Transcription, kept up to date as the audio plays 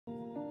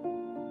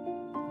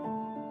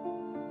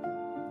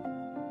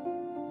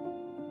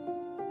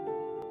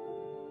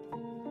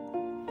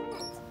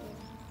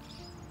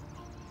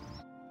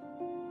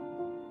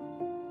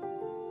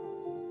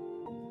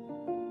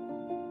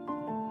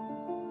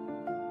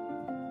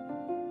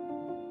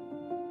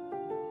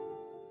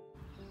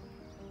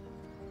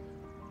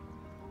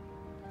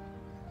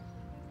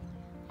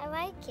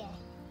like it.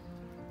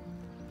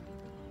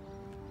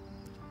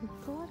 You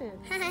got it.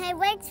 It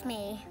likes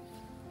me.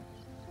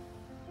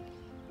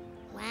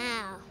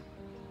 Wow.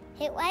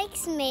 It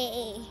likes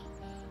me.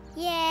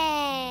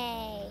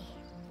 Yay!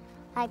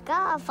 I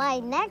gotta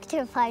find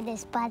nectar for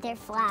this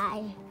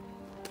butterfly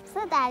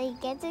so that he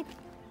gets it.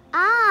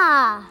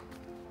 Ah!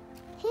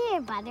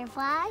 Here,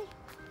 butterfly.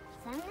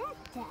 Some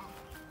nectar.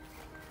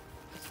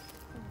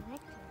 Some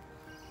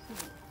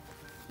nectar.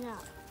 No.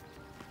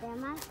 There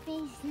must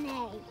be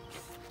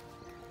snakes.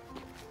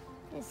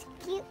 This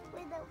cute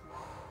little...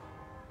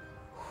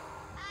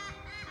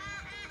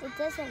 It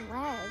doesn't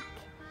work.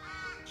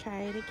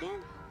 Try it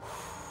again.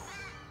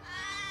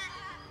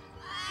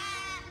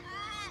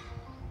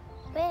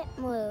 Bit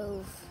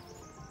move.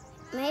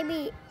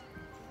 Maybe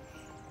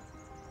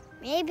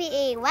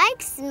he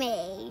likes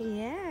me.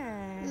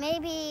 Yeah.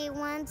 Maybe he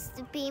wants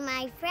to be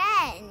my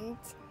friend.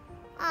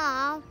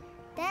 Oh,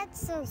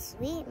 that's so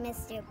sweet,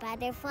 Mr.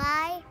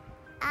 Butterfly.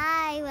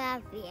 I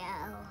love you.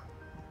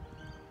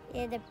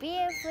 You're the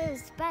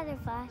beautifulest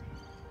butterfly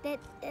that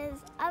is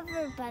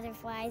other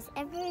butterflies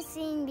ever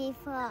seen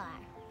before.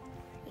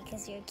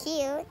 Because you're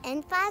cute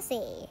and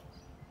fuzzy.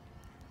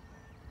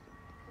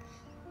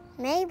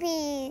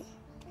 Maybe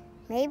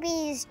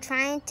he's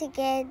trying to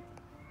get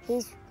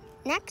his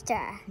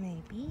nectar.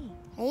 Maybe.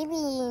 Maybe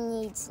he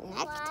needs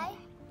nectar. Why?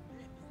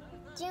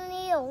 You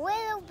need a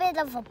little bit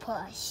of a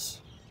push.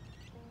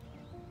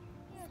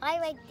 I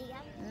like the other.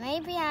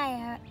 Maybe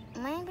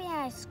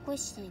I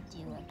squished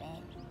you a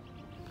bit.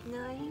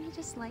 No, he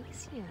just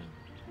likes you.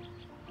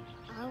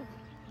 Oh,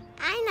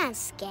 I'm not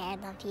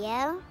scared of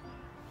you.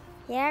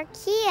 You're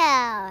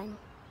cute.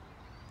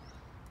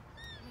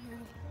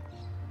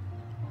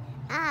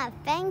 Ah,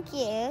 thank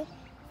you.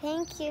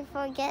 Thank you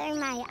for getting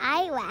my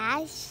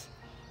eyelash.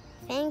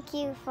 Thank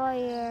you for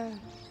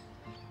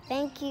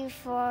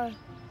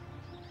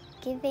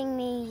giving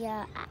me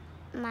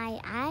my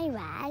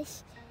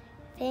eyelash.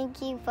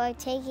 Thank you for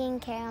taking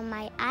care of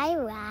my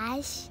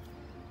eyelash.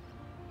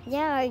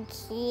 You're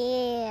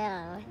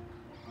cute.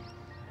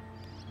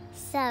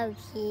 So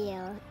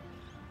cute.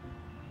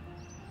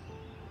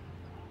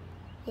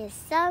 You're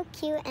so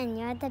cute and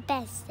you're the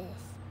bestest.